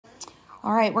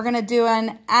All right, we're gonna do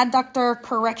an adductor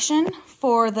correction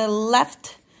for the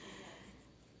left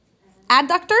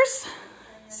adductors.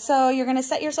 So you're gonna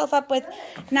set yourself up with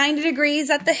 90 degrees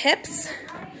at the hips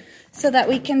so that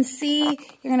we can see.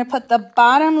 You're gonna put the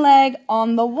bottom leg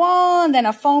on the wall and then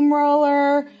a foam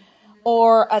roller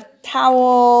or a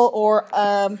towel or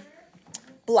a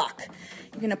block.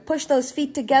 You're gonna push those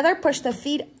feet together, push the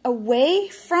feet away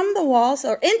from the walls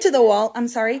or into the wall, I'm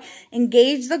sorry.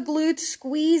 Engage the glutes,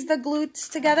 squeeze the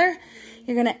glutes together.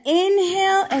 You're gonna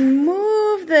inhale and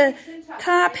move the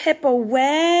top hip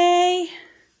away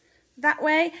that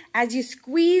way as you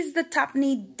squeeze the top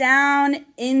knee down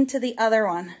into the other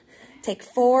one. Take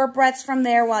 4 breaths from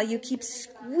there while you keep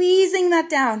squeezing that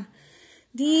down.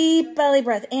 Deep belly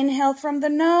breath. Inhale from the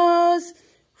nose.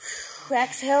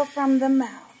 Exhale from the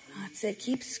mouth. That's it.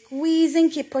 Keep squeezing.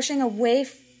 Keep pushing away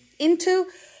into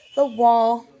the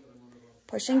wall.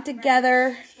 Pushing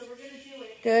together.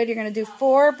 Good. You're going to do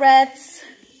 4 breaths.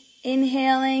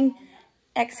 Inhaling,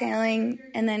 exhaling,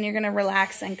 and then you're going to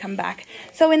relax and come back.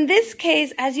 So in this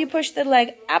case, as you push the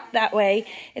leg up that way,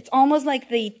 it's almost like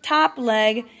the top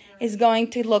leg is going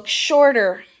to look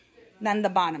shorter than the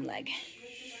bottom leg.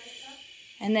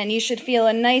 And then you should feel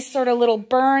a nice sort of little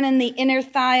burn in the inner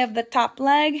thigh of the top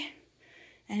leg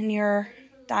and your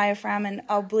diaphragm and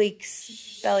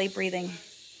obliques, belly breathing.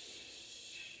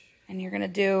 And you're going to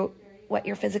do what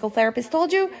your physical therapist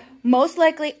told you, most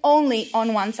likely only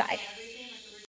on one side.